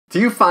Do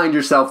you find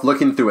yourself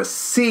looking through a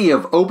sea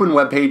of open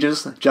web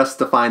pages just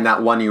to find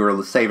that one you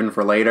were saving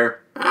for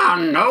later?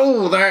 I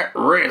know that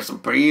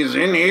recipe's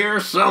in here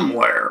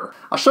somewhere.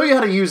 I'll show you how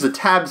to use the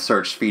tab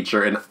search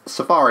feature in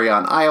Safari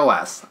on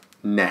iOS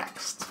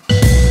next.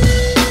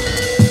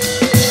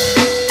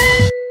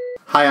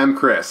 Hi, I'm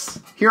Chris.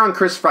 Here on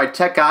Chris Fried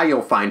Tech Guy,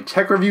 you'll find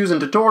tech reviews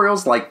and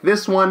tutorials like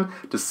this one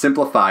to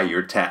simplify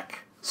your tech.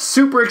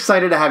 Super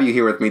excited to have you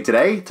here with me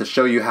today to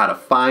show you how to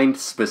find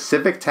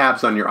specific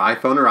tabs on your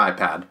iPhone or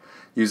iPad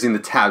using the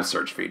tab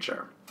search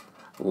feature.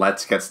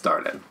 Let's get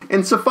started.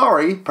 In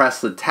Safari,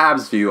 press the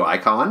tabs view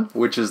icon,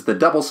 which is the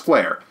double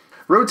square.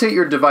 Rotate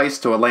your device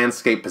to a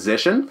landscape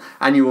position,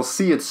 and you will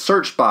see its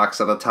search box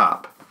at the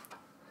top.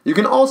 You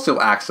can also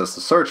access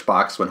the search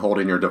box when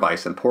holding your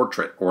device in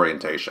portrait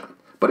orientation,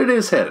 but it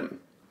is hidden.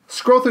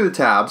 Scroll through the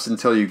tabs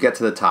until you get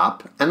to the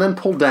top, and then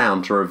pull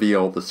down to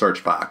reveal the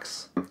search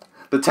box.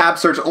 The tab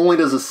search only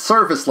does a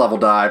surface level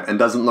dive and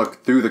doesn't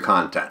look through the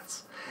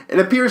contents. It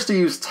appears to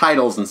use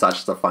titles and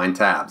such to find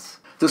tabs.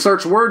 To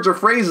search words or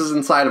phrases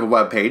inside of a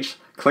web page,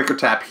 click or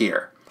tap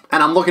here.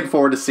 And I'm looking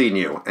forward to seeing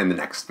you in the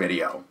next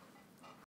video.